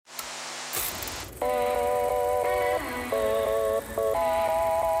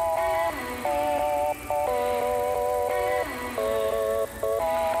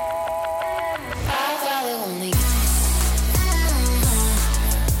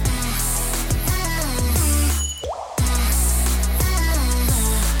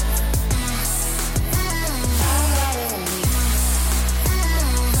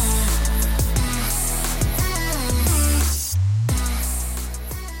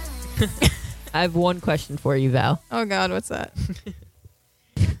I have one question for you, Val. Oh, God, what's that?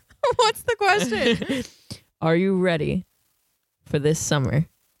 What's the question? Are you ready for this summer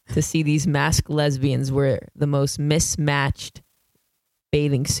to see these masked lesbians wear the most mismatched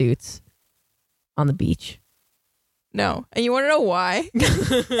bathing suits on the beach? No. And you want to know why?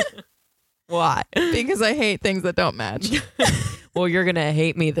 Why? Because I hate things that don't match. Well, you're going to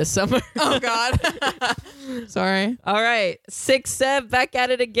hate me this summer. Oh, God. Sorry. All right. 6-7, back at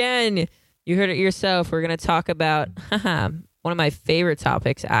it again. You heard it yourself. We're going to talk about one of my favorite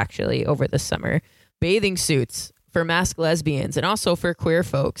topics, actually, over the summer. Bathing suits for masked lesbians and also for queer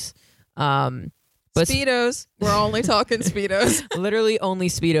folks. But Speedos. We're only talking Speedos. Literally only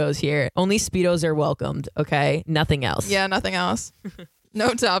Speedos here. Only Speedos are welcomed, okay? Nothing else. Yeah, nothing else.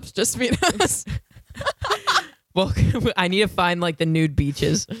 No tops, just Speedos. Well, I need to find like the nude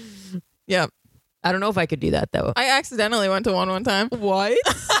beaches. Yep. I don't know if I could do that though. I accidentally went to one time. What?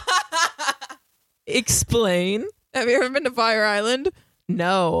 Explain. Have you ever been to Fire Island?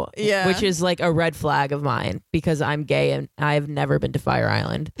 No. Yeah. Which is like a red flag of mine because I'm gay and I've never been to Fire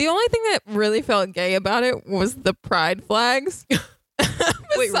Island. The only thing that really felt gay about it was the pride flags.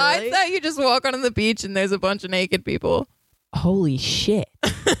 Besides really? that, you just walk onto the beach and there's a bunch of naked people. Holy shit.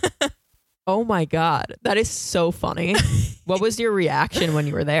 Oh my God. That is so funny. What was your reaction when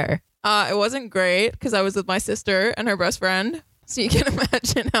you were there? It wasn't great because I was with my sister and her best friend. So you can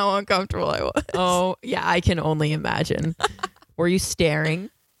imagine how uncomfortable I was. Oh, yeah, I can only imagine. Were you staring?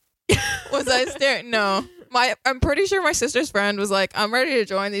 Was I staring? No. I'm pretty sure my sister's friend was like, I'm ready to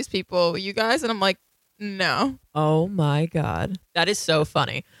join these people. You guys? And I'm like, no. Oh my God. That is so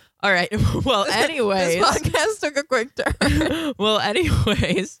funny. All right. Well, anyways. This podcast took a quick turn. Well,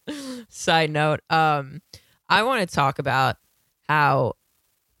 anyways, side note, I want to talk about how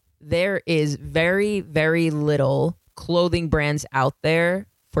there is very, very little clothing brands out there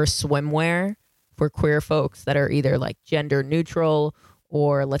for swimwear for queer folks that are either like gender neutral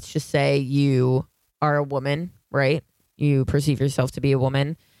or let's just say you are a woman, right? You perceive yourself to be a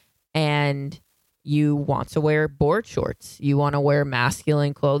woman and you want to wear board shorts. You want to wear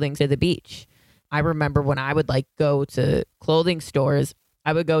masculine clothing to the beach. I remember when I would like go to clothing stores,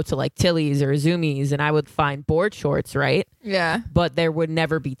 I would go to like Tilly's or Zoomies and I would find board shorts, right? Yeah. But there would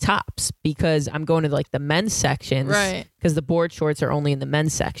never be tops because I'm going to like the men's sections. Right. Because the board shorts are only in the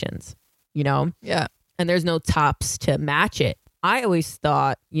men's sections, you know? Yeah. And there's no tops to match it. I always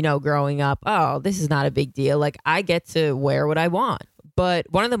thought, you know, growing up, oh, this is not a big deal. Like I get to wear what I want. But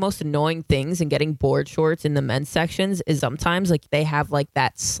one of the most annoying things in getting board shorts in the men's sections is sometimes like they have like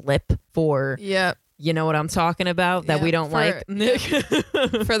that slip for, Yep. you know what I'm talking about that we don't like.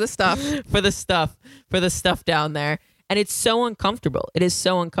 For the stuff. For the stuff down there. And it's so uncomfortable. It is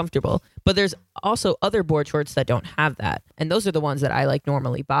so uncomfortable. But there's also other board shorts that don't have that. And those are the ones that I like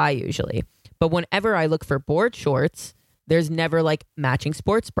normally buy usually. But whenever I look for board shorts, there's never like matching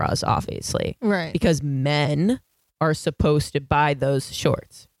sports bras, obviously. Right. Because men are supposed to buy those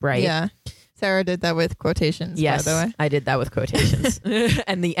shorts, right? Yeah. Sarah did that with quotations, yes, by the way. I did that with quotations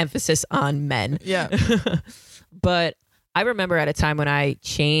and the emphasis on men. Yeah. But I remember at a time when I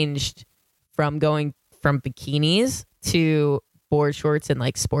changed from going from bikinis to board shorts and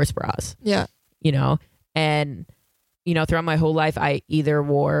like sports bras, Yeah. you know, and, you know, throughout my whole life, I either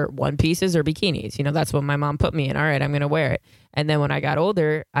wore one pieces or bikinis. You know, that's what my mom put me in. All right, I'm going to wear it. And then when I got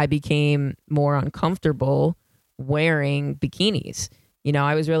older, I became more uncomfortable wearing bikinis. You know,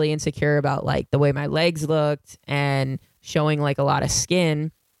 I was really insecure about like the way my legs looked and showing like a lot of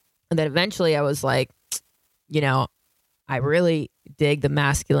skin. And then eventually I was like, you know, I really dig the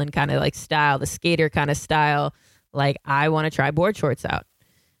masculine kind of like style, the skater kind of style. Like I want to try board shorts out.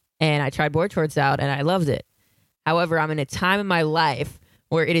 And I tried board shorts out and I loved it. However, I'm in a time in my life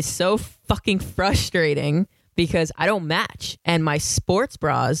where it is so fucking frustrating because I don't match. And my sports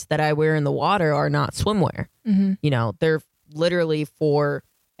bras that I wear in the water are not swimwear. Mm-hmm. You know, they're literally for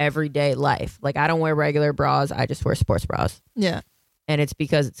everyday life. Like I don't wear regular bras. I just wear sports bras. Yeah. And it's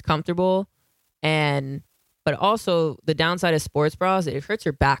because it's comfortable. But also the downside of sports bras, it hurts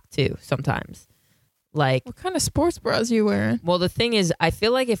your back too sometimes. Like, What kind of sports bras are you wearing? well, the thing is, I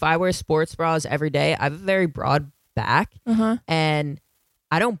feel like if I wear sports bras every day, I have a very broad back. Uh-huh. And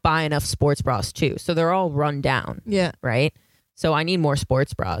I don't buy enough sports bras too. So they're all run down. Yeah. Right. So I need more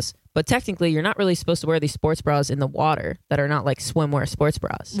sports bras. But technically, you're not really supposed to wear these sports bras in the water that are not like swimwear sports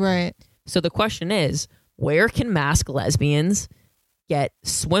bras. Right. So the question is, where can masked lesbians get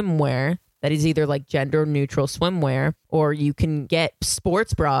swimwear that is either like gender neutral swimwear, or you can get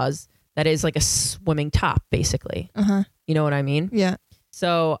sports bras that is like a swimming top, basically. You know what I mean? Yeah.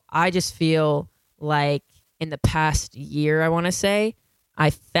 So I just feel like in the past year, I want to say, I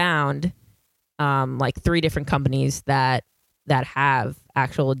found like 3 different companies that have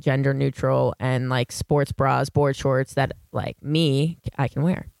actual gender neutral and like sports bras, board shorts that like I can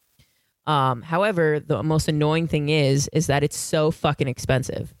wear. However, the most annoying thing is that it's so fucking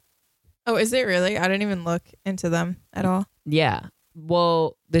expensive. Oh, is it really? I didn't even look into them at all. Yeah.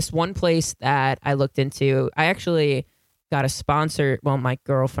 Well, this one place that I looked into, I actually got a sponsor. Well, my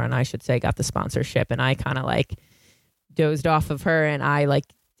girlfriend, I should say, got the sponsorship, and I kind of like dozed off of her, and I like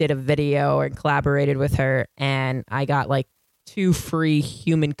did a video and collaborated with her, and I got like 2 free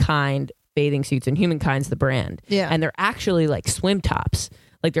Humankind bathing suits, and Humankind's the brand. Yeah. And they're actually like swim tops.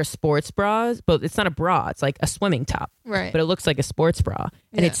 Like they're sports bras, but it's not a bra. It's like a swimming top. Right. But it looks like a sports bra.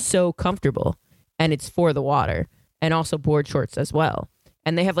 And it's so comfortable. And it's for the water. And also board shorts as well.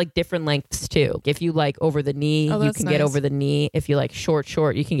 And they have like different lengths too. If you like over the knee, you can get over the knee. If you like short,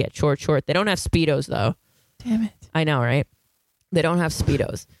 you can get short. They don't have Speedos though. Damn it. I know, right? They don't have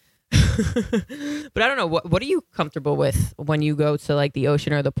Speedos. But I don't know. What are you comfortable with when you go to like the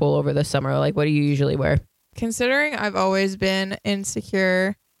ocean or the pool over the summer? Like, what do you usually wear? Considering I've always been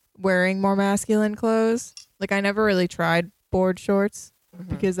insecure wearing more masculine clothes, like I never really tried board shorts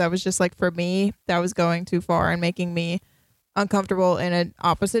because that was just like, for me, that was going too far and making me uncomfortable in an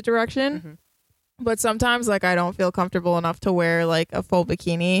opposite direction. But sometimes like I don't feel comfortable enough to wear like a full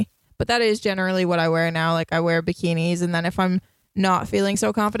bikini, but that is generally what I wear now. Like I wear bikinis, and then if I'm not feeling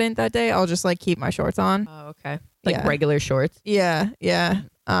so confident that day, I'll just like keep my shorts on. Oh, okay. Like regular shorts. Yeah.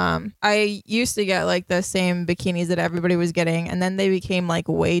 I used to get like the same bikinis that everybody was getting, and then they became like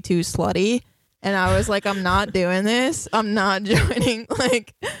way too slutty, and I was like, I'm not doing this. I'm not joining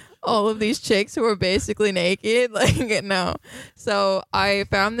like all of these chicks who are basically naked. Like, no. So I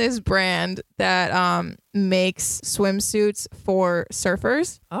found this brand that makes swimsuits for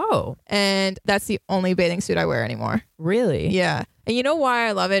surfers. Oh. And that's the only bathing suit I wear anymore. Really? Yeah. And you know why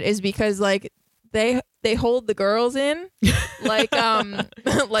I love it is because like they hold the girls in like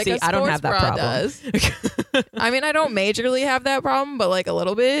like See, a sports I don't have that bra problem. does. I mean, I don't majorly have that problem, but like a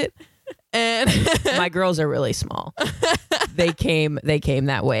little bit. And my girls are really small. They came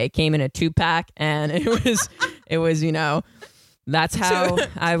that way. Came in a 2-pack, and it was, you know, that's how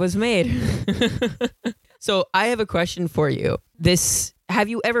I was made. So I have a question for you. Have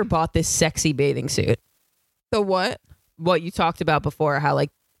you ever bought this sexy bathing suit? The what? What you talked about before, how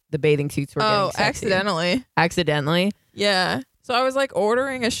like the bathing suits were getting sexy. Accidentally? Yeah. So I was like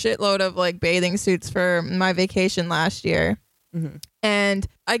ordering a shitload of like bathing suits for my vacation last year. And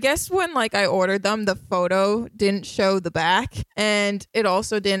I guess when like I ordered them, the photo didn't show the back, and it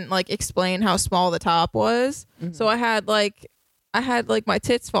also didn't like explain how small the top was. So I had like my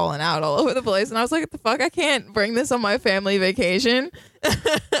tits falling out all over the place, and I was like, what the fuck? I can't bring this on my family vacation.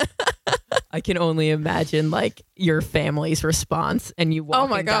 I can only imagine like your family's response, and you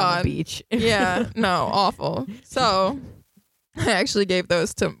walking down the beach. Yeah, no, awful. So I actually gave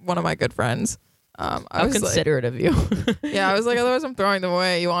those to one of my good friends. How considerate of you. Yeah, I was like, otherwise I'm throwing them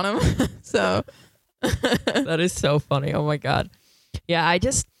away. You want them? So that is so funny. Oh my God. Yeah,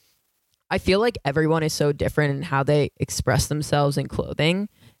 I feel like everyone is so different in how they express themselves in clothing.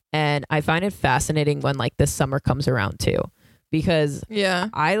 And I find it fascinating when like the summer comes around too. Because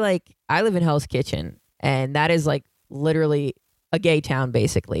I live in Hell's Kitchen, and that is like literally a gay town,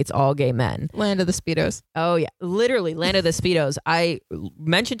 basically. It's all gay men. Land of the Speedos. Oh, yeah. Literally, land of the Speedos. I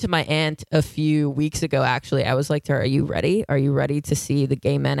mentioned to my aunt a few weeks ago, actually, I was like to her, are you ready? Are you ready to see the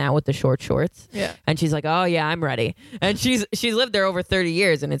gay men out with the short shorts? Yeah. And she's like, oh, yeah, I'm ready. And she's lived there over 30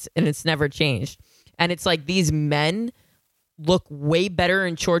 years, and it's never changed. And it's like these men look way better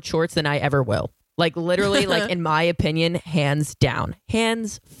in short shorts than I ever will. Like, literally, like, in my opinion, hands down.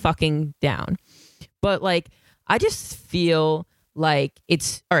 Hands fucking down. But, like, I just feel like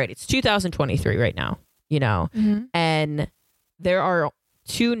it's 2023 right now, you know, and there are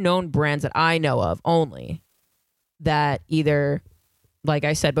 2 known brands that I know of only that either, like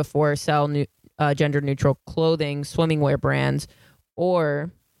I said before, sell gender neutral clothing, swimming wear brands,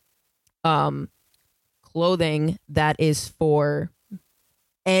 or clothing that is for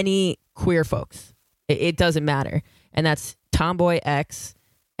any queer folks. It doesn't matter. And that's Tomboy X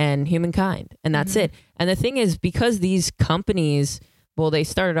and Humankind, and that's it. And the thing is, because these companies Well, they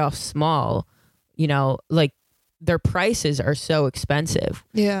started off small, you know, like their prices are so expensive.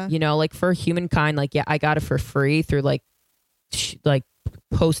 Yeah. You know, like for Humankind, like, yeah, I got it for free through like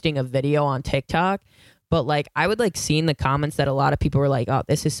posting a video on TikTok. But like, I would like see in the comments that a lot of people were like, oh,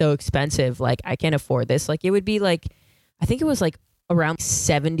 this is so expensive. Like, I can't afford this. Like, it would be like, I think it was like around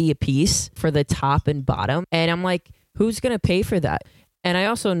 70 a piece for the top and bottom. And I'm like, who's going to pay for that? And I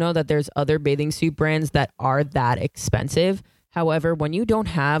also know that there's other bathing suit brands that are that expensive. However, when you don't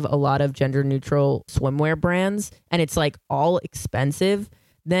have a lot of gender neutral swimwear brands and it's like all expensive,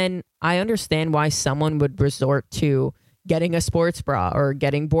 then I understand why someone would resort to getting a sports bra or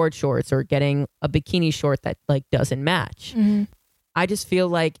getting board shorts or getting a bikini short that like doesn't match. Mm-hmm. I just feel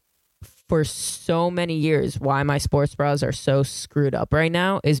like for so many years, why my sports bras are so screwed up right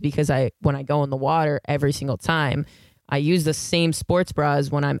now is because when I go in the water every single time, I use the same sports bras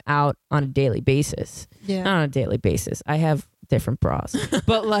when I'm out on a daily basis. Yeah. Not on a daily basis. I have different bras,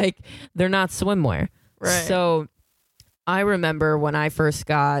 but like they're not swimwear. Right. So I remember when I first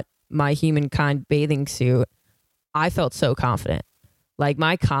got my Humankind bathing suit, I felt so confident. Like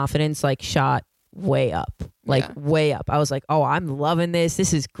my confidence like shot way up, way up. I was like, oh, I'm loving this.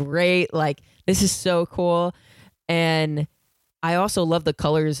 This is great. Like, this is so cool. And I also love the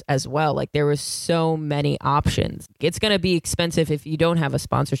colors as well. Like there was so many options. It's going to be expensive if you don't have a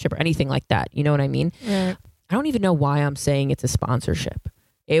sponsorship or anything like that. You know what I mean? Right. I don't even know why I'm saying it's a sponsorship.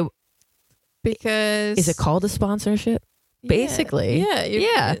 Because Is it called a sponsorship? Basically.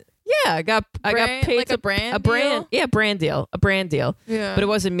 Yeah. Yeah, I got paid like a brand deal? Yeah, brand deal. Yeah. But it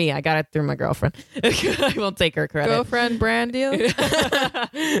wasn't me. I got it through my girlfriend. I won't take her credit. Girlfriend brand deal.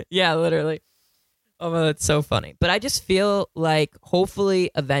 Yeah, literally. Oh, that's so funny. But I just feel like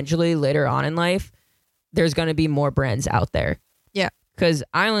hopefully eventually later on in life, there's going to be more brands out there. Yeah. Because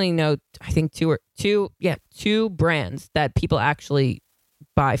I only know, I think two brands that people actually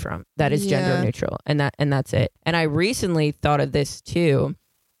buy from that is gender neutral. And that's it. And I recently thought of this too.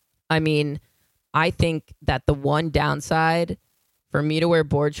 I mean, I think that the one downside for me to wear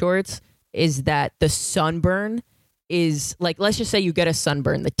board shorts is that the sunburn is like, let's just say you get a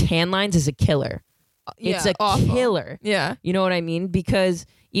sunburn. The tan lines is a killer. It's a killer. Yeah. You know what I mean? Because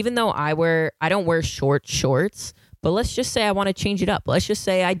even though I don't wear short shorts, but let's just say I want to change it up. Let's just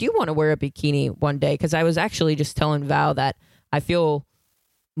say I do want to wear a bikini one day because I was actually just telling Val that I feel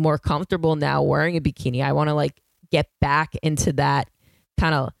more comfortable now wearing a bikini. I want to like get back into that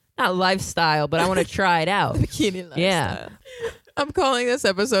kind of not lifestyle, but I want to try it out. Bikini lifestyle. Yeah. I'm calling this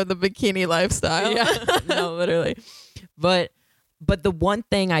episode the Bikini Lifestyle. Yeah. No, literally. But the one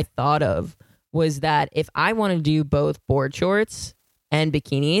thing I thought of was that if I want to do both board shorts and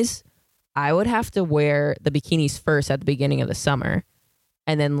bikinis, I would have to wear the bikinis first at the beginning of the summer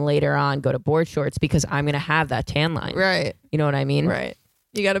and then later on go to board shorts because I'm going to have that tan line. Right. You know what I mean? Right.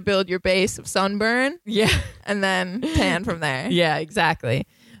 You got to build your base of sunburn. Yeah. And then tan from there. Yeah, exactly.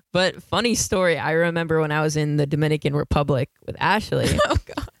 But funny story, I remember when I was in the Dominican Republic with Ashley. Oh,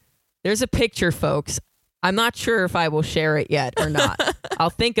 God. There's a picture, folks. I'm not sure if I will share it yet or not. I'll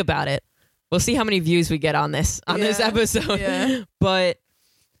think about it. We'll see how many views we get on this episode. Yeah. But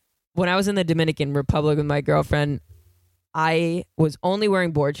when I was in the Dominican Republic with my girlfriend, I was only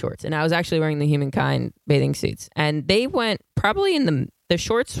wearing board shorts, and I was actually wearing the Humankind bathing suits. And they went probably in the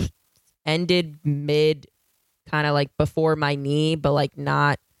shorts ended mid, kind of like before my knee, but like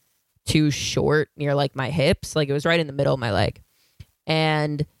not too short near like my hips. Like it was right in the middle of my leg.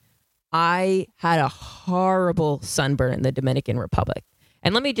 And I had a horrible sunburn in the Dominican Republic.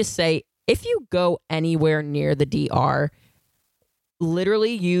 And let me just say, if you go anywhere near the DR,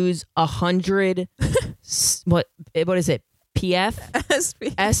 literally use 100 what is it? PF?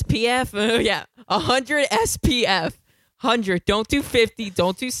 SPF? Yeah. 100 SPF. 100. Don't do 50.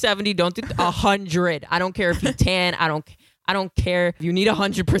 Don't do 70. Don't do 100. I don't care if you tan. I don't care. You need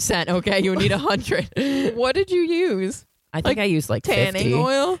 100%. Okay, you need 100. What did you use? I think I used like tanning 50.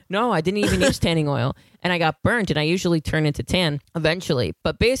 oil. No, I didn't even use tanning oil, and I got burnt. And I usually turn into tan eventually.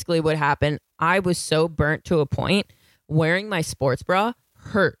 But basically, what happened? I was so burnt to a point. Wearing my sports bra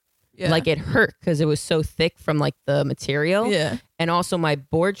hurt. Yeah. Like it hurt because it was so thick from like the material. Yeah. And also my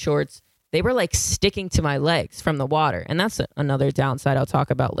board shorts, they were like sticking to my legs from the water. And that's another downside I'll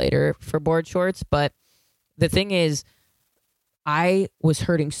talk about later for board shorts. But the thing is, I was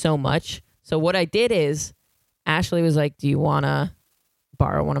hurting so much. So what I did is, Ashley was like, do you want to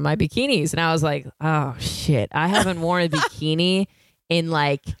borrow one of my bikinis? And I was like, oh shit, I haven't worn a bikini in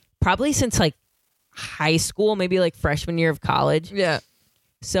like probably since like high school, maybe like freshman year of college. Yeah.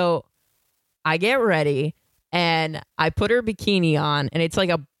 So I get ready and I put her bikini on, and it's like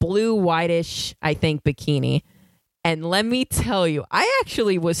a blue whitish, I think, bikini. And let me tell you, I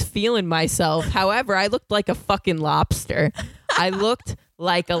actually was feeling myself. However, I looked like a fucking lobster. I looked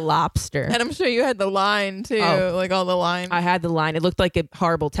like a lobster. And I'm sure you had the line too, like all the lines. I had the line. It looked like a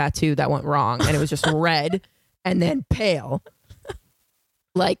horrible tattoo that went wrong. And it was just red and then pale.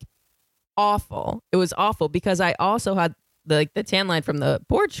 Like awful. It was awful because I also had the tan line from the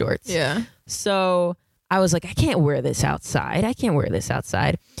board shorts. Yeah. So I was like, I can't wear this outside.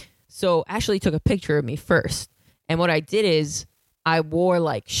 So Ashley took a picture of me first. And what I did is I wore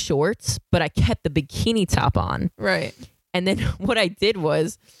like shorts, but I kept the bikini top on. Right. And then what I did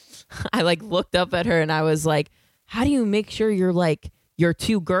was I like looked up at her and I was like, how do you make sure your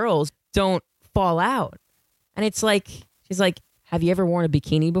two girls don't fall out? And it's like, she's like, have you ever worn a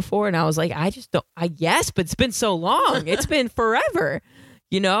bikini before? And I was like, yes, but it's been so long. It's been forever,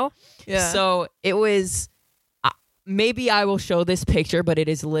 Yeah. So it was, maybe I will show this picture, but it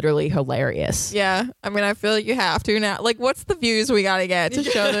is literally hilarious. Yeah. I mean, I feel like you have to now. Like, what's the views we got to get to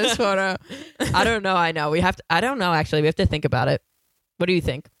show this photo? I don't know. I know. I don't know, actually. We have to think about it. What do you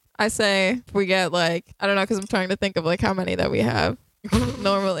think? I say if we get like, I don't know, because I'm trying to think of like how many that we have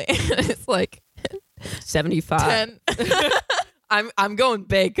normally. It's like 75. 10. I'm going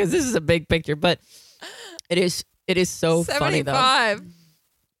big because this is a big picture, but it is so funny though. 75.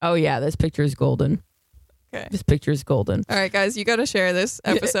 Oh yeah, this picture is golden. Okay. This picture is golden. All right, guys, you got to share this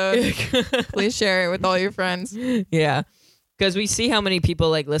episode. Please share it with all your friends. Yeah. Because we see how many people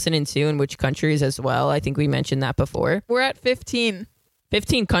like listening to in which countries as well. I think we mentioned that before. We're at 15.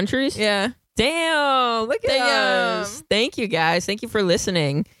 15 countries? Yeah. Damn. Look at us. Thank you guys. Thank you for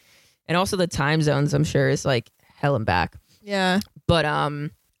listening. And also the time zones, I'm sure, is like hell and back. Yeah. But all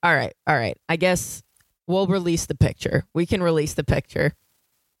right. I guess we'll release the picture. We can release the picture.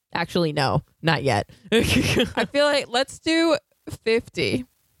 Actually, no, not yet. I feel like let's do 50.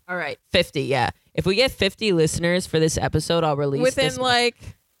 All right, 50, yeah. If we get 50 listeners for this episode, I'll release within this like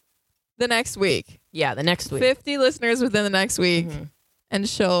the next week. Yeah, the next week. 50 listeners within the next week, and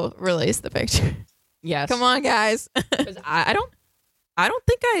she'll release the picture. Yes. Come on, guys. 'Cause I don't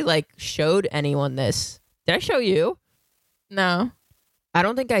think I like showed anyone this. Did I show you? No. I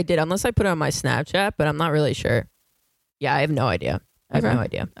don't think I did, unless I put it on my Snapchat, but I'm not really sure. Yeah, I have no idea. I have no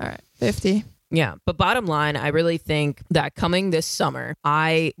idea. All right. 50. Yeah. But bottom line, I really think that coming this summer,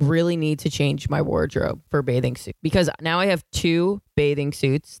 I really need to change my wardrobe for bathing suit because now I have 2 bathing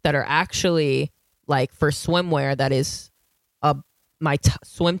suits that are actually like for swimwear. That is my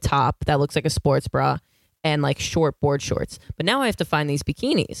swim top that looks like a sports bra and like short board shorts. But now I have to find these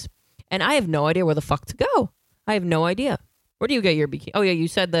bikinis and I have no idea where the fuck to go. I have no idea. Where do you get your bikini? Oh yeah. You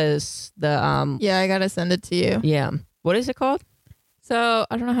said the Yeah, I got to send it to you. Yeah. What is it called? So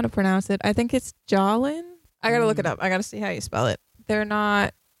I don't know how to pronounce it. I think it's Jolin. I got to look it up. I got to see how you spell it. They're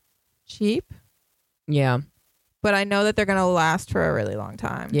not cheap. Yeah. But I know that they're going to last for a really long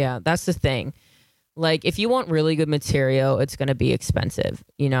time. Yeah. That's the thing. Like if you want really good material, it's going to be expensive,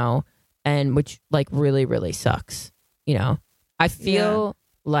 and which like really, really sucks. I feel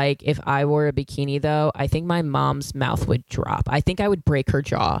like if I wore a bikini though, I think my mom's mouth would drop. I think I would break her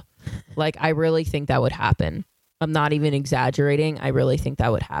jaw. Like I really think that would happen. I'm not even exaggerating. I really think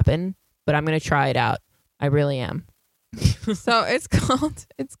that would happen, but I'm going to try it out. I really am. So it's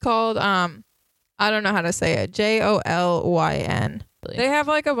called, I don't know how to say it. Jolyn. They have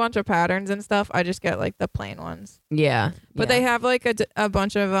like a bunch of patterns and stuff. I just get like the plain ones. Yeah. But they have like a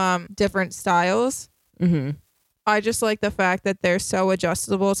bunch of different styles. Mm-hmm. I just like the fact that they're so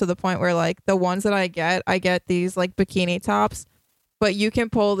adjustable to the point where like the ones that I get these like bikini tops. But you can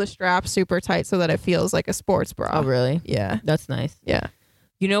pull the strap super tight so that it feels like a sports bra. Oh, really? Yeah. That's nice. Yeah.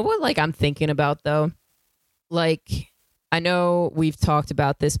 You know what, like, I'm thinking about, though? Like, I know we've talked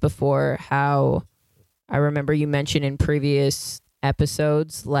about this before, how I remember you mentioned in previous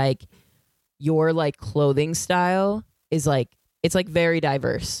episodes, like, your, like, clothing style is, like, it's, like, very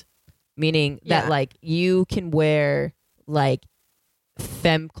diverse. Meaning that, like, you can wear, like,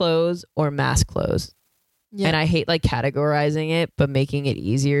 femme clothes or mask clothes. Yeah. And I hate like categorizing it, but making it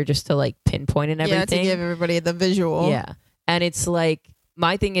easier just to like pinpoint and everything. Yeah, to give everybody the visual. Yeah. And it's like,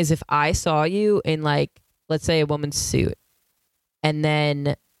 my thing is if I saw you in like, let's say a woman's suit and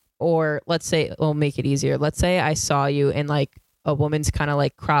then, or let's say, we'll make it easier. Let's say I saw you in like a woman's kind of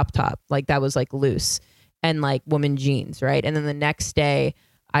like crop top, like that was like loose and like woman jeans, right? And then the next day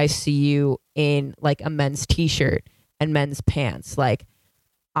I see you in like a men's t-shirt and men's pants. Like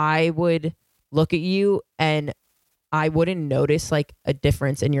I would look at you and I wouldn't notice like a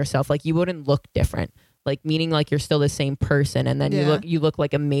difference in yourself. Like you wouldn't look different, like meaning like you're still the same person. And then you look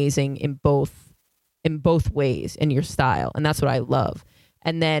like amazing in both ways in your style. And that's what I love.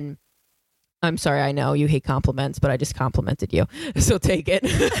 And then I'm sorry, I know you hate compliments, but I just complimented you. So take it.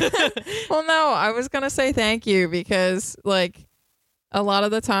 Well, no, I was going to say thank you because like a lot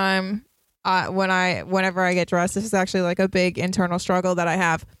of the time whenever I get dressed, this is actually like a big internal struggle that I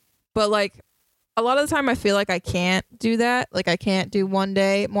have. But like a lot of the time I feel like I can't do that. Like I can't do one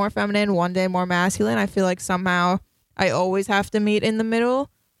day more feminine, one day more masculine. I feel like somehow I always have to meet in the middle.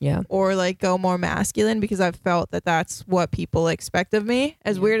 Yeah. Or like go more masculine because I've felt that that's what people expect of me.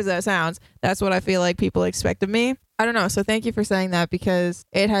 As weird as that sounds, that's what I feel like people expect of me. I don't know. So thank you for saying that because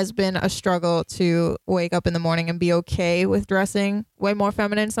it has been a struggle to wake up in the morning and be okay with dressing way more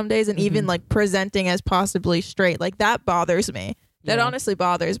feminine some days and even like presenting as possibly straight. Like that bothers me. That honestly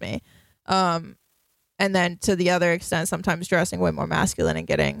bothers me. And then to the other extent, sometimes dressing way more masculine and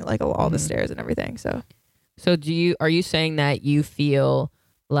getting like all the stares and everything. So are you saying that you feel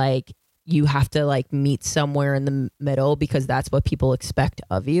like you have to like meet somewhere in the middle because that's what people expect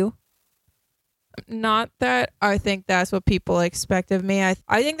of you? Not that I think that's what people expect of me.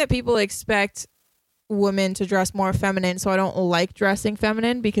 I think that people expect women to dress more feminine, so I don't like dressing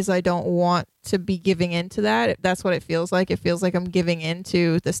feminine because I don't want to be giving into that. That's what it feels like. It feels like I'm giving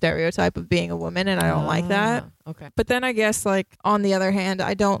into the stereotype of being a woman, and I don't like that. Okay. But then I guess like on the other hand,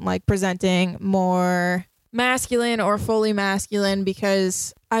 I don't like presenting more masculine or fully masculine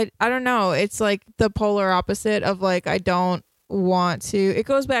because I don't know. It's like the polar opposite of like I don't want to. It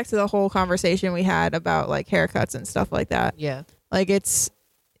goes back to the whole conversation we had about like haircuts and stuff like that. Yeah. Like it's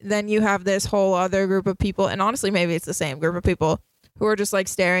then you have this whole other group of people, and honestly maybe it's the same group of people who are just like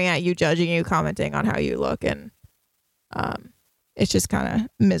staring at you, judging you, commenting on how you look, and it's just kind of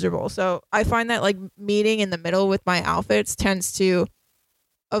miserable. So I find that like meeting in the middle with my outfits tends to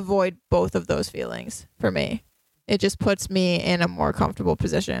avoid both of those feelings for me. It just puts me in a more comfortable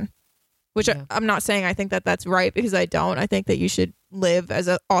position, which I'm not saying I think that that's right because I don't. I think that you should live as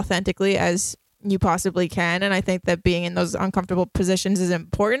authentically as you possibly can. And I think that being in those uncomfortable positions is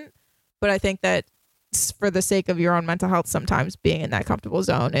important. But I think that for the sake of your own mental health, sometimes being in that comfortable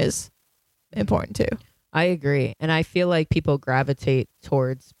zone is important too. I agree. And I feel like people gravitate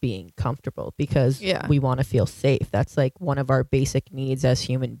towards being comfortable because we want to feel safe. That's like one of our basic needs as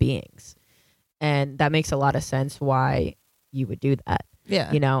human beings. And that makes a lot of sense why you would do that.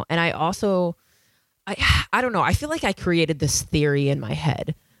 Yeah. You know, and I also, I don't know. I feel like I created this theory in my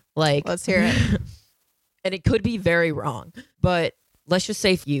head. Like, let's hear it. And it could be very wrong, but let's just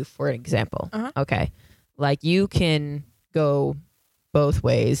say you, for example. Okay. Like you can go both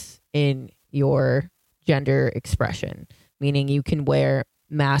ways in your gender expression, meaning you can wear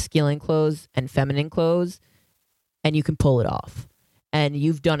masculine clothes and feminine clothes and you can pull it off. And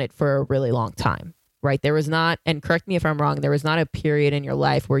you've done it for a really long time, right? There was not, and correct me if I'm wrong, there was not a period in your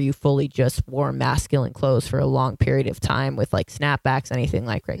life where you fully just wore masculine clothes for a long period of time with like snapbacks, anything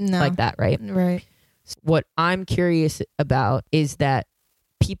like that, right? Right. What I'm curious about is that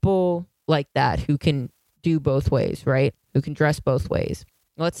people like that who can do both ways, right? Who can dress both ways.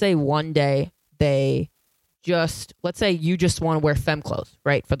 Let's say one day let's say you just want to wear femme clothes,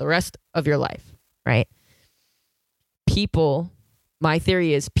 right? For the rest of your life, right? My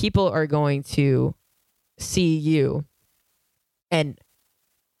theory is people are going to see you and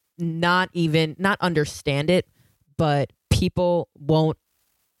not understand it, but people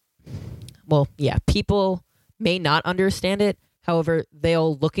may not understand it. However,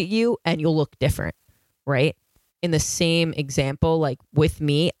 they'll look at you and you'll look different, right? In the same example, like with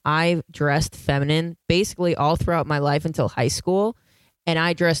me, I dressed feminine basically all throughout my life until high school. And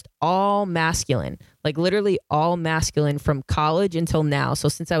I dressed all masculine, like literally all masculine from college until now. So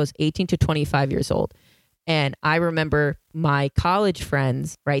since I was 18 to 25 years old. And I remember my college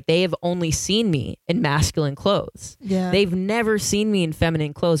friends, right? They have only seen me in masculine clothes. Yeah. They've never seen me in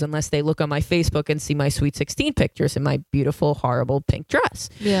feminine clothes unless they look on my Facebook and see my Sweet 16 pictures in my beautiful, horrible pink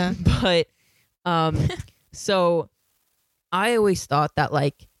dress. Yeah. But, so I always thought that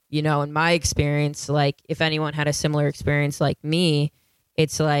like, you know, in my experience, like if anyone had a similar experience like me,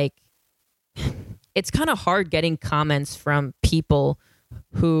 it's like, it's kind of hard getting comments from people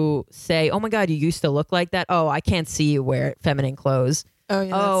who say, oh my God, you used to look like that. Oh, I can't see you wear feminine clothes. Oh,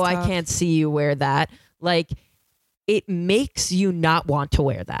 yeah, oh, that's I tough. can't see you wear that. Like it makes you not want to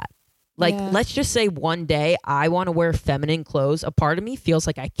wear that. Like, let's just say one day I want to wear feminine clothes. A part of me feels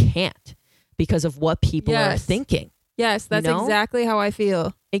like I can't because of what people are thinking. Yes, that's exactly how I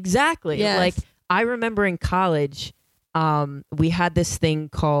feel. Exactly. Yes. Like I remember in college, we had this thing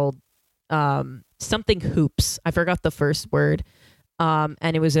called something hoops. I forgot the first word.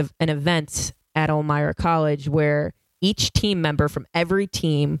 And it was an event at Elmira College where each team member from every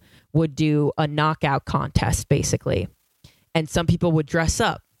team would do a knockout contest, basically. And some people would dress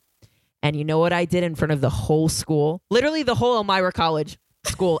up. And you know what I did in front of the whole school? Literally the whole Elmira College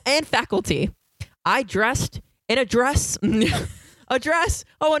school and faculty. I dressed in a dress. A dress.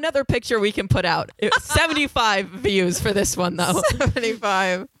 Oh, another picture we can put out. 75 views for this one, though.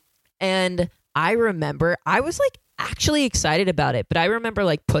 75. And I remember I was like actually excited about it. But I remember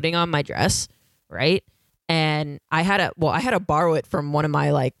like putting on my dress, right? And I had to borrow it from one of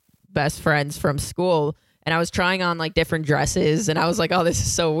my like best friends from school. And I was trying on like different dresses. And I was like, oh, this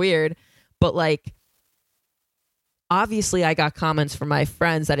is so weird. But like, obviously I got comments from my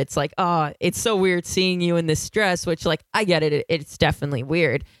friends that it's like, oh, it's so weird seeing you in this dress, which like, I get it. It's definitely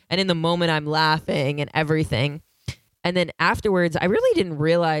weird. And in the moment I'm laughing and everything. And then afterwards, I really didn't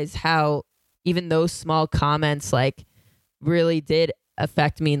realize how even those small comments like really did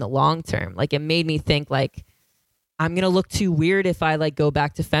affect me in the long term. Like it made me think like, I'm going to look too weird if I like go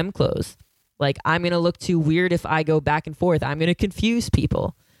back to femme clothes. Like I'm going to look too weird if I go back and forth. I'm going to confuse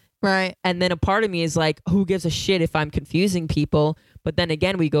people. Right. And then a part of me is like, who gives a shit if I'm confusing people? But then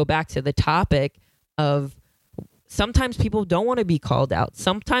again, we go back to the topic of sometimes people don't want to be called out.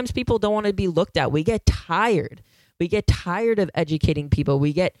 Sometimes people don't want to be looked at. We get tired. We get tired of educating people.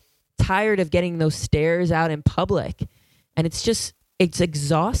 We get tired of getting those stares out in public. And it's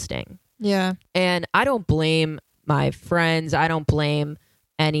exhausting. Yeah. And I don't blame my friends. I don't blame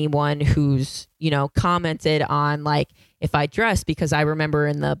anyone who's, commented on like if I dress, because I remember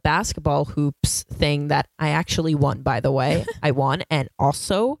in the basketball hoops thing that I actually won, by the way. I won. And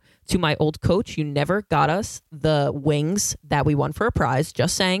also to my old coach, you never got us the wings that we won for a prize.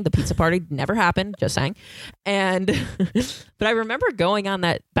 Just saying. The pizza party never happened. Just saying. And but I remember going on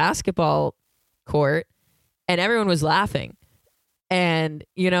that basketball court and everyone was laughing. And,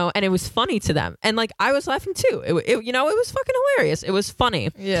 and it was funny to them. And like, I was laughing too. It was fucking hilarious. It was funny.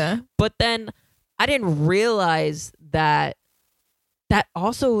 Yeah. But then I didn't realize that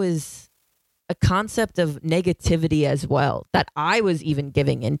also is a concept of negativity as well, that I was even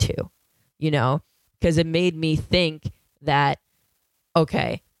giving into, because it made me think that,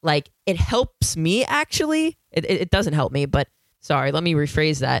 okay, like it helps me actually. It doesn't help me, but sorry, let me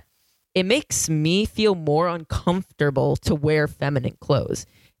rephrase that. It makes me feel more uncomfortable to wear feminine clothes.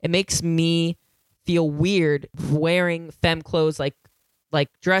 It makes me feel weird wearing femme clothes like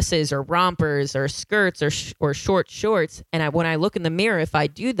dresses or rompers or skirts or short shorts. And when I look in the mirror, if I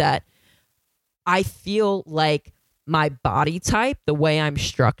do that, I feel like my body type, the way I'm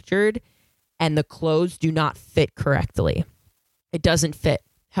structured, and the clothes do not fit correctly. It doesn't fit.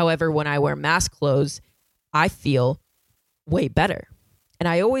 However, when I wear mask clothes, I feel way better. And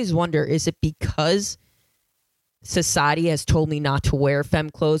I always wonder, is it because society has told me not to wear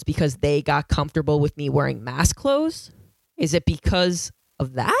femme clothes because they got comfortable with me wearing mask clothes? Is it because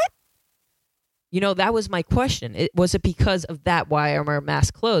of that? That was my question. Was it because of that why I wear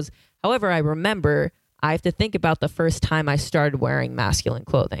mask clothes? However, I remember I have to think about the first time I started wearing masculine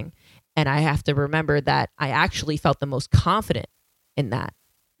clothing. And I have to remember that I actually felt the most confident in that.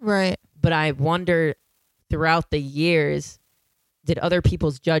 Right. But I wonder throughout the years, did other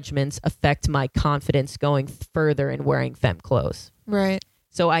people's judgments affect my confidence going further in wearing femme clothes? Right.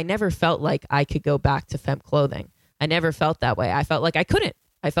 So I never felt like I could go back to femme clothing. I never felt that way. I felt like I couldn't.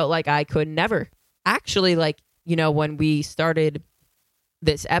 I felt like I could never. Actually, when we started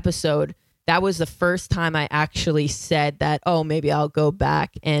this episode, that was the first time I actually said that, oh, maybe I'll go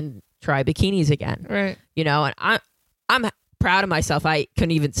back and try bikinis again. Right. And I'm proud of myself. I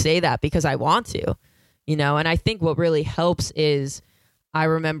couldn't even say that because I want to. And I think what really helps is I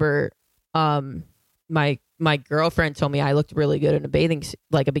remember my girlfriend told me I looked really good in a bathing suit,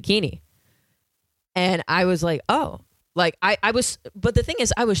 like a bikini. And I was like, oh, like I was, but the thing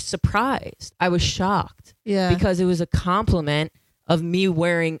is I was surprised. I was shocked. Yeah. Because it was a compliment of me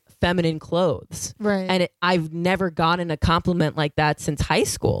wearing feminine clothes. Right. And I've never gotten a compliment like that since high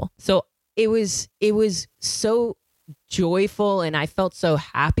school. So it was so joyful and I felt so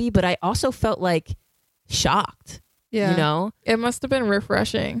happy, but I also felt like shocked. Yeah. It must have been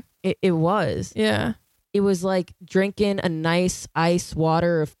refreshing. It was. Yeah. It was like drinking a nice ice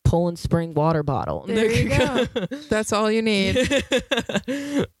water of Poland Spring water bottle. There you go. That's all you need.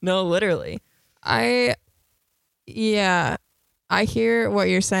 No, literally. I hear what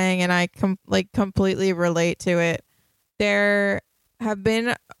you're saying and I completely relate to it. There have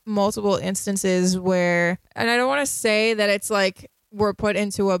been multiple instances where, and I don't want to say that it's like we're put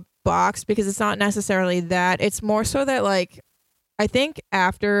into a box because it's not necessarily that. It's more so that like I think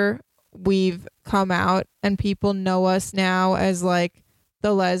after we've come out and people know us now as like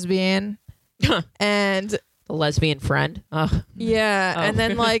the lesbian and the lesbian friend. Yeah. Oh. And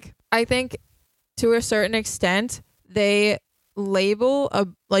then like I think to a certain extent they label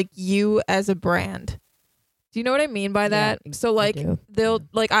like you as a brand. Do you know what I mean by that? Yeah, So like they'll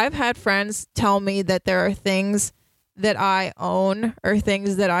like I've had friends tell me that there are things that I own or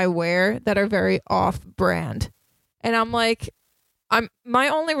things that I wear that are very off brand. And I'm like, my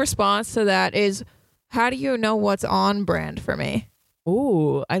only response to that is, how do you know what's on brand for me?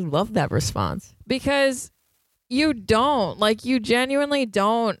 Ooh, I love that response. Because you don't. Like, you genuinely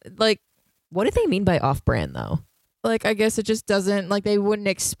don't. Like, what do they mean by off brand though? Like, I guess it just doesn't, like, they wouldn't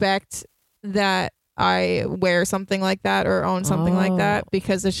expect that I wear something like that or own something like that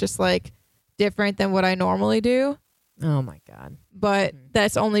because it's just like different than what I normally do. Oh my God. But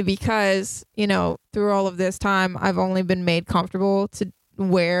that's only because, you know, through all of this time, I've only been made comfortable to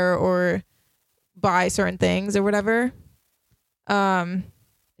wear or buy certain things or whatever.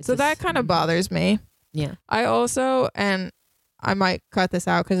 So that kind of bothers me. Yeah. I also, and I might cut this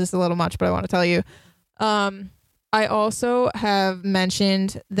out because it's a little much, but I want to tell you. I also have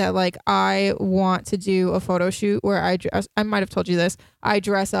mentioned that like I want to do a photo shoot where I might have told you this. I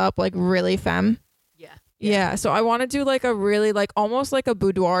dress up like really femme. Yeah. So I want to do like a really like almost like a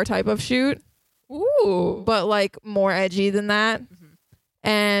boudoir type of shoot. Ooh. But like more edgy than that. Mm-hmm.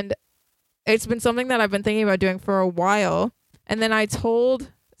 And it's been something that I've been thinking about doing for a while. And then I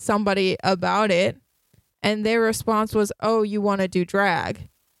told somebody about it and their response was, "Oh, you want to do drag?"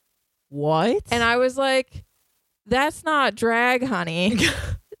 What? And I was like, that's not drag, honey.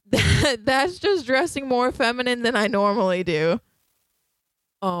 That's just dressing more feminine than I normally do.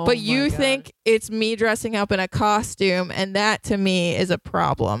 Oh, but you think it's me dressing up in a costume, and that to me is a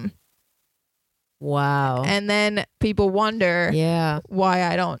problem. Wow. And then people wonder why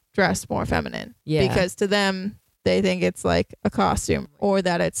I don't dress more feminine. Yeah. Because to them, they think it's like a costume or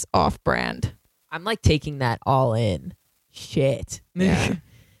that it's off-brand. I'm like taking that all in. Shit. Yeah.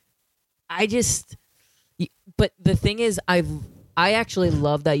 But the thing is, I actually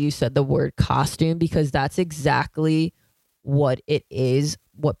love that you said the word costume because that's exactly what it is,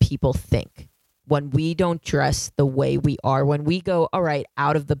 what people think. When we don't dress the way we are, when we go, all right,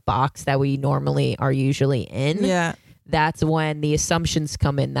 out of the box that we normally are usually in, that's when the assumptions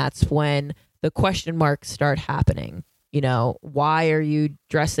come in. That's when the question marks start happening. You know, why are you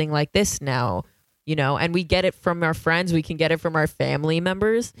dressing like this now? You know, and we get it from our friends. We can get it from our family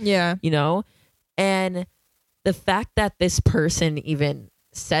members. Yeah. You know, and the fact that this person even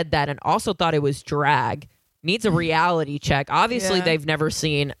said that and also thought it was drag needs a reality check. Obviously, they've never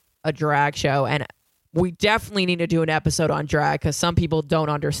seen a drag show, and we definitely need to do an episode on drag because some people don't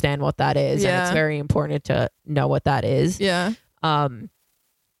understand what that is, and it's very important to know what that is. Yeah.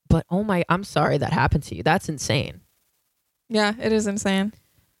 But I'm sorry that happened to you. That's insane. Yeah, it is insane.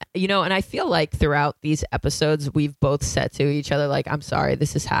 You know, and I feel like throughout these episodes, we've both said to each other, like, I'm sorry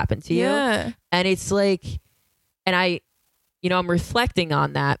this has happened to you. Yeah. And it's like, and I'm reflecting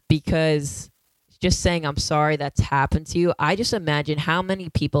on that because just saying I'm sorry that's happened to you. I just imagine how many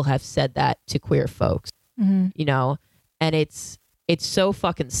people have said that to queer folks, you know, and it's so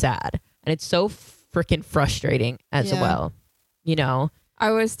fucking sad and it's so freaking frustrating as well, you know.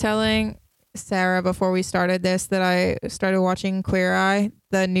 I was telling Sarah before we started this that I started watching Queer Eye,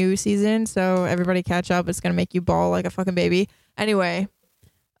 the new season. So everybody catch up. It's going to make you bawl like a fucking baby. Anyway,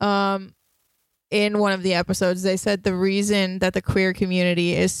 in one of the episodes, they said the reason that the queer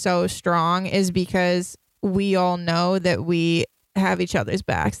community is so strong is because we all know that we have each other's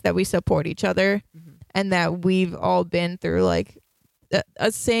backs, that we support each other, and that we've all been through like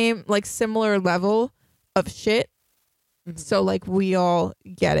a similar level of shit. So like we all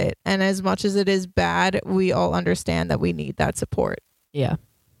get it. And as much as it is bad, we all understand that we need that support. Yeah.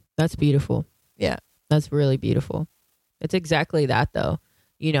 That's beautiful. Yeah. That's really beautiful. It's exactly that though.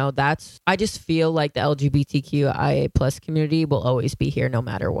 You know, I just feel like the LGBTQIA plus community will always be here no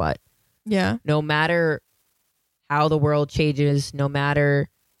matter what. Yeah. No matter how the world changes, no matter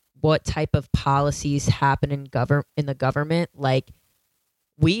what type of policies happen in the government, like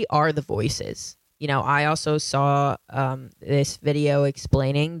we are the voices. You know, I also saw this video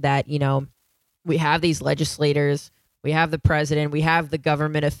explaining that, you know, we have these legislators, we have the president, we have the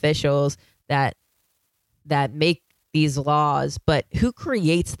government officials that make these laws, but who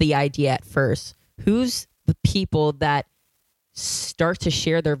creates the idea at first? Who's the people that start to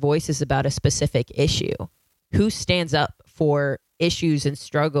share their voices about a specific issue? Who stands up for issues and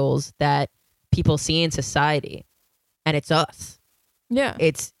struggles that people see in society? And it's us. Yeah.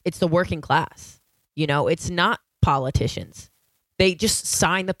 It's the working class. You know, it's not politicians. They just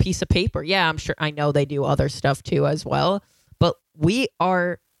sign the piece of paper. Yeah, I'm sure. I know they do other stuff too as well. But we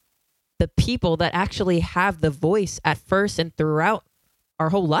are the people that actually have the voice at first and throughout our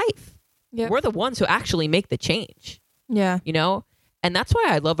whole life. Yep. We're the ones who actually make the change. Yeah. you know? And that's why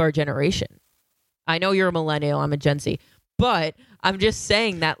I love our generation. I know you're a millennial, I'm a Gen Z, but I'm just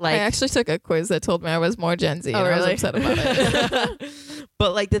saying that, like, I actually took a quiz that told me I was more Gen Z. oh, and really? I was upset about it.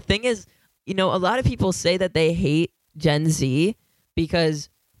 But like the thing is, you know, a lot of people say that they hate Gen Z because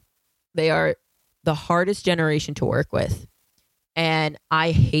they are the hardest generation to work with. And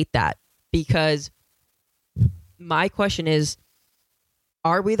I hate that, because my question is,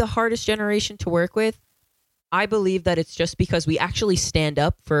 are we the hardest generation to work with? I believe that it's just because we actually stand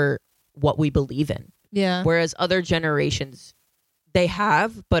up for what we believe in. Yeah. Whereas other generations, they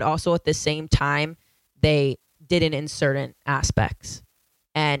have, but also at the same time, they didn't in certain aspects.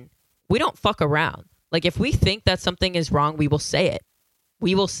 And we don't fuck around. Like, if we think that something is wrong, we will say it.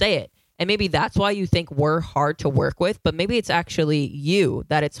 We will say it. And maybe that's why you think we're hard to work with, but maybe it's actually you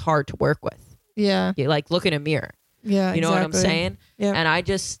that it's hard to work with. Yeah. You, like, look in a mirror. Yeah. You know what I'm saying? Yeah. And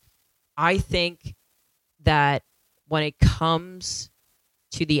I think that when it comes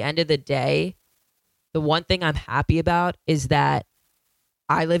to the end of the day, the one thing I'm happy about is that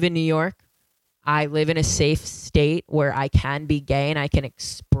I live in New York. I live in a safe state where I can be gay and I can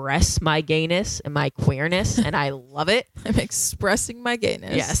express my gayness and my queerness, and I love it. I'm expressing my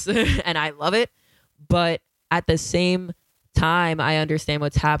gayness. Yes, and I love it. But at the same time, I understand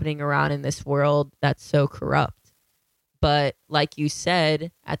what's happening around in this world that's so corrupt. But like you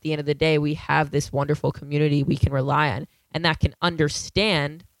said, at the end of the day, we have this wonderful community we can rely on and that can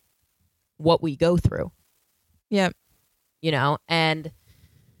understand what we go through. Yep. You know, and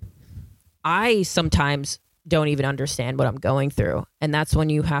I sometimes don't even understand what I'm going through. And that's when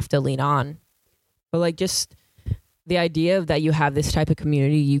you have to lean on. But like, just the idea of that you have this type of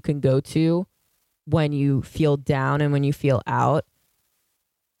community you can go to when you feel down and when you feel out,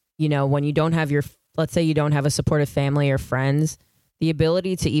 you know, when you don't have let's say you don't have a supportive family or friends, the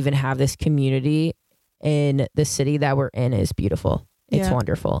ability to even have this community in the city that we're in is beautiful. It's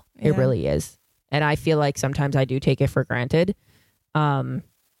wonderful. Yeah. It really is. And I feel like sometimes I do take it for granted.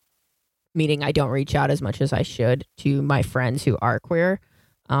 Meaning I don't reach out as much as I should to my friends who are queer.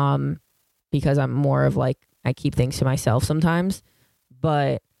 Because I'm more of like, I keep things to myself sometimes.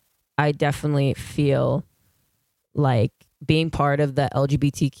 But I definitely feel like being part of the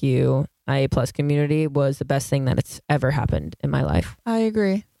LGBTQIA+ community was the best thing that it's ever happened in my life. I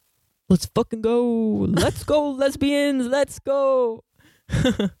agree. Let's fucking go. Let's go, lesbians. Let's go.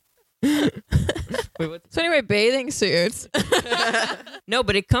 Wait, So anyway, bathing suits. no,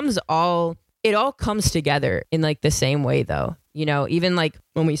 but it all comes together in like the same way though. You know, even like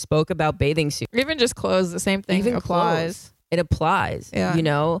when we spoke about bathing suits. Even just clothes, the same thing Even applies. clothes, it applies. Yeah. You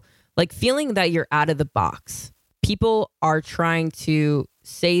know, like feeling that you're out of the box. People are trying to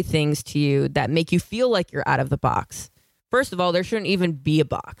say things to you that make you feel like you're out of the box. First of all, there shouldn't even be a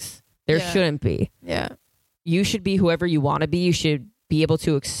box. There shouldn't be. Yeah. You should be whoever you want to be. You should be able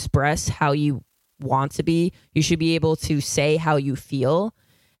to express how you want to be. You should be able to say how you feel.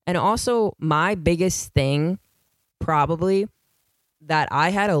 And also, my biggest thing probably that I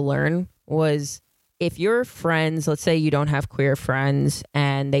had to learn was, if your friends, let's say you don't have queer friends,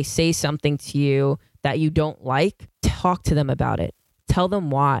 and they say something to you that you don't like, talk to them about it. Tell them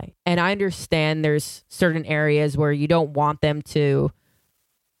why. And I understand there's certain areas where you don't want them to,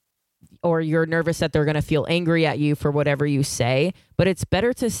 or you're nervous that they're going to feel angry at you for whatever you say, but it's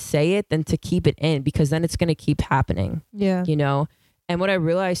better to say it than to keep it in, because then it's going to keep happening. Yeah. You know? And what I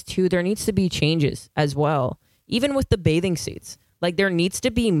realized too, there needs to be changes as well. Even with the bathing suits, like there needs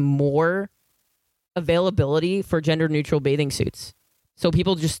to be more availability for gender neutral bathing suits. So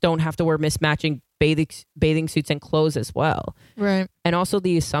people just don't have to wear mismatching bathing suits and clothes as well. Right. And also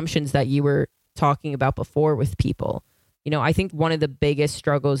the assumptions that you were talking about before with people. You know, I think one of the biggest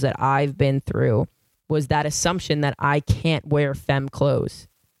struggles that I've been through was that assumption that I can't wear femme clothes,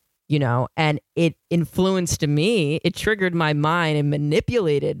 you know, and it influenced me. It triggered my mind and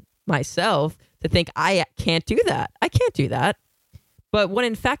manipulated myself to think I can't do that. I can't do that. But when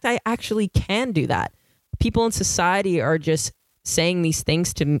in fact, I actually can do that. People in society are just saying these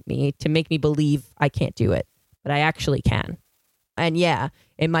things to me to make me believe I can't do it, but I actually can. And yeah,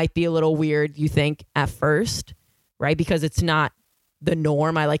 it might be a little weird, you think, at first, right? Because it's not the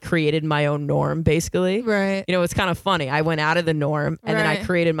norm. I like created my own norm, basically. Right. You know, it's kind of funny. I went out of the norm and then I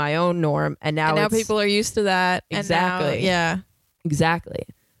created my own norm, and now people are used to that. Exactly. And now, Exactly.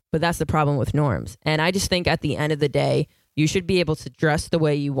 But that's the problem with norms. And I just think at the end of the day, you should be able to dress the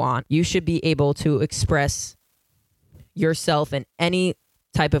way you want. You should be able to express yourself in any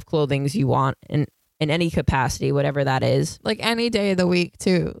type of clothing you want, in any capacity, whatever that is. like any day of the week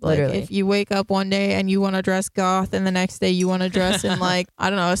too. Like Literally. if you wake up one day and you want to dress goth, and the next day you want to dress in like, I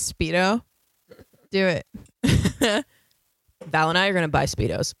don't know, a Speedo, do it. Val and I are going to buy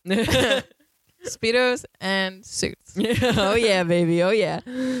Speedos. Speedos and suits. Oh, yeah, baby. Oh, yeah.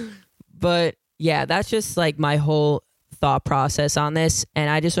 But yeah, that's just like my whole thought process on this. And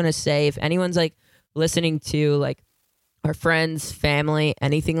I just want to say, if anyone's like listening to like our friends, family,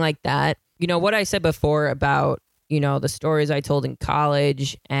 anything like that, you know, what I said before about, you know, the stories I told in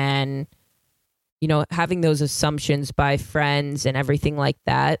college and, you know, having those assumptions by friends and everything like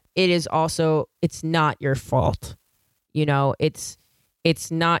that, it is also, it's not your fault. You know, it's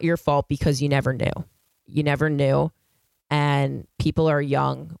not your fault because you never knew. You never knew. And people are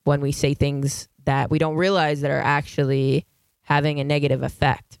young when we say things that we don't realize that are actually having a negative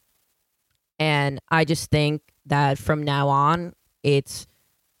effect. And I just think that from now on, it's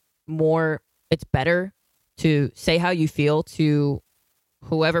better to say how you feel to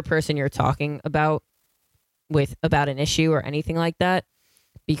whoever person you're talking about an issue or anything like that.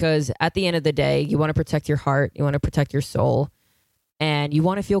 Because at the end of the day, you want to protect your heart, you want to protect your soul, and you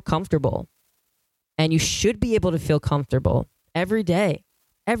want to feel comfortable. And you should be able to feel comfortable every day.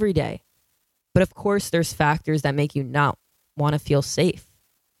 But of course, there's factors that make you not want to feel safe.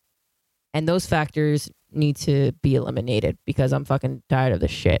 And those factors need to be eliminated because I'm fucking tired of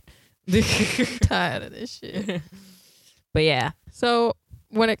this shit. Tired of this shit. But yeah. So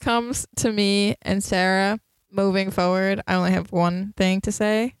when it comes to me and Sarah moving forward, I only have one thing to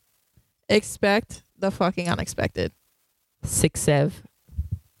say. Expect the fucking unexpected. 6-7.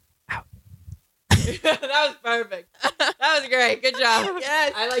 That was perfect. That was great. Good job.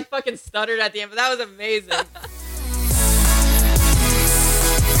 Yes. I like fucking stuttered at the end, but that was amazing.